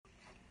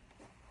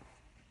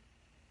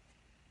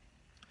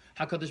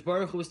HaKadosh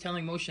Baruch Hu was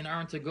telling Moshe and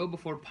Aaron to go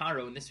before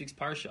Paro in this week's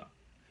Parsha,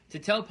 to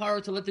tell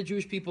Paro to let the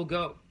Jewish people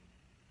go.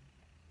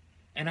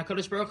 And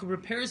HaKadosh Baruch Hu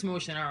prepares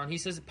Moshe and Aaron. He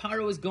says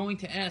Paro is going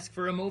to ask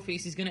for a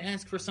mo-face. He's going to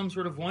ask for some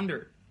sort of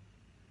wonder.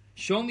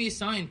 Show me a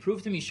sign.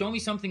 Prove to me. Show me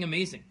something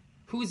amazing.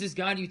 Who is this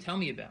God you tell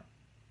me about?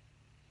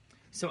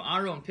 So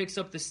Aaron picks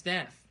up the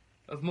staff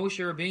of Moshe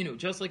Rabbeinu,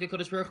 just like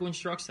HaKadosh Baruch Hu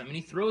instructs them, and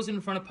he throws it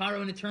in front of Paro,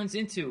 and it turns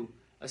into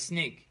a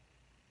snake.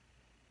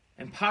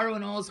 And Paro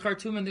and all his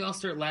Khartoumim, they all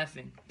start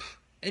laughing.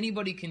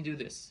 Anybody can do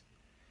this.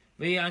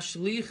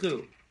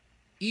 V'yashlichu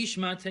ish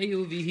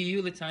matehu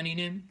v'hiyu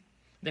l'taninim.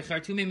 The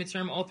Khartoumim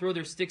Mitzrayim all throw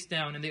their sticks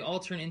down, and they all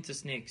turn into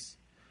snakes.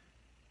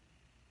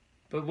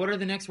 But what are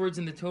the next words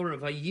in the Torah?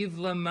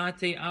 Vayivla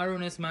mate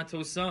Aaron es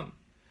matosam.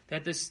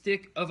 That the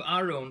stick of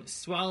Aaron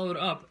swallowed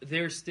up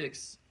their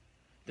sticks.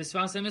 The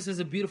Sfas Emes is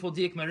a beautiful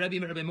diak. My Rebbe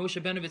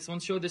Moshe Benovitz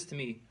once showed this to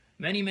me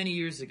many, many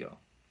years ago.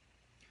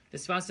 The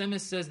Sfas Emes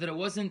says that it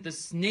wasn't the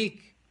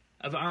snake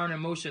of Aaron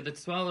and Moshe that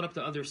swallowed up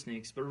the other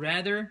snakes, but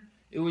rather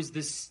it was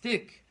the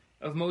stick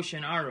of Moshe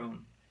and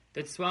Aaron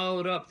that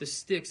swallowed up the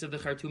sticks of the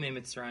Khartoumei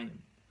Mitzrayim.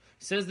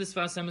 Says the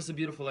Sfas Emes a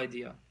beautiful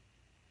idea.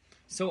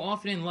 So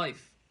often in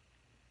life,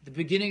 the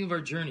beginning of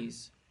our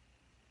journeys,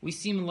 we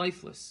seem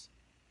lifeless.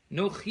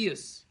 No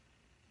chiyus,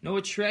 no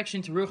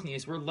attraction to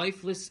ruchnius. We're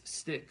lifeless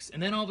sticks.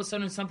 And then all of a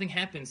sudden something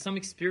happens, some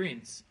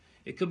experience.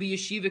 It could be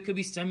yeshiva, it could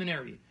be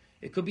seminary.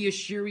 It could be a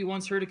shir we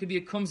once heard, it could be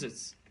a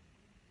kumzitz.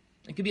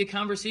 It could be a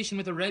conversation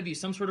with a rebbe,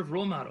 some sort of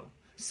role model.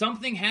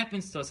 Something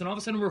happens to us, and all of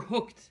a sudden we're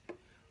hooked.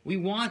 We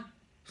want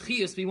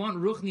chiyus, we want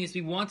ruchnius,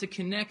 we want to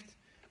connect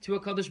to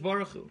HaKadosh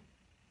Baruch Hu.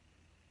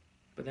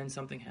 But then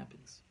something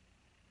happens.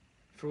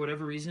 For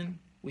whatever reason,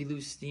 we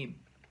lose steam.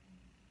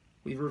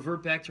 We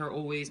revert back to our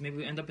old ways. Maybe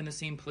we end up in the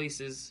same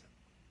places,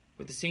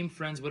 with the same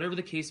friends, whatever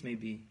the case may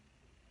be.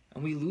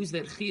 And we lose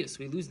that chiyus,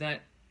 we lose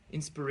that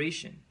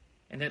inspiration,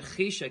 and that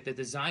cheshek, that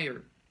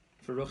desire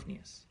for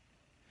ruchnius.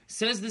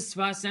 Says the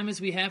Sfas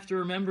Emes, we have to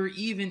remember,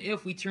 even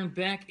if we turn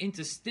back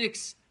into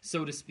sticks,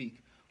 so to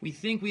speak, we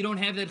think we don't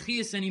have that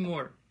chiyus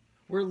anymore.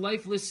 We're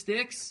lifeless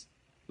sticks.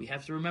 We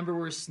have to remember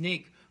we're a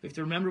snake. We have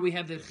to remember we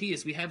have that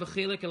chiyus. We have a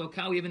chelek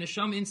elokah. We have an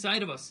neshama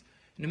inside of us.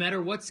 No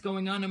matter what's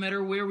going on, no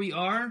matter where we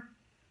are,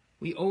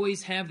 we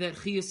always have that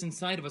chiyus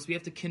inside of us. We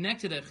have to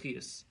connect to that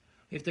chiyus.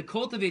 We have to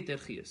cultivate that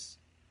chiyus.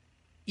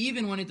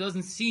 Even when it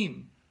doesn't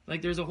seem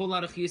like there's a whole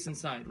lot of chiyus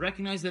inside.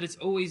 Recognize that it's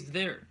always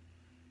there.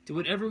 Do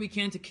whatever we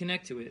can to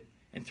connect to it.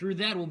 And through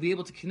that, we'll be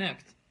able to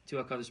connect to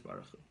HaKadosh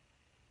Baruch Hu.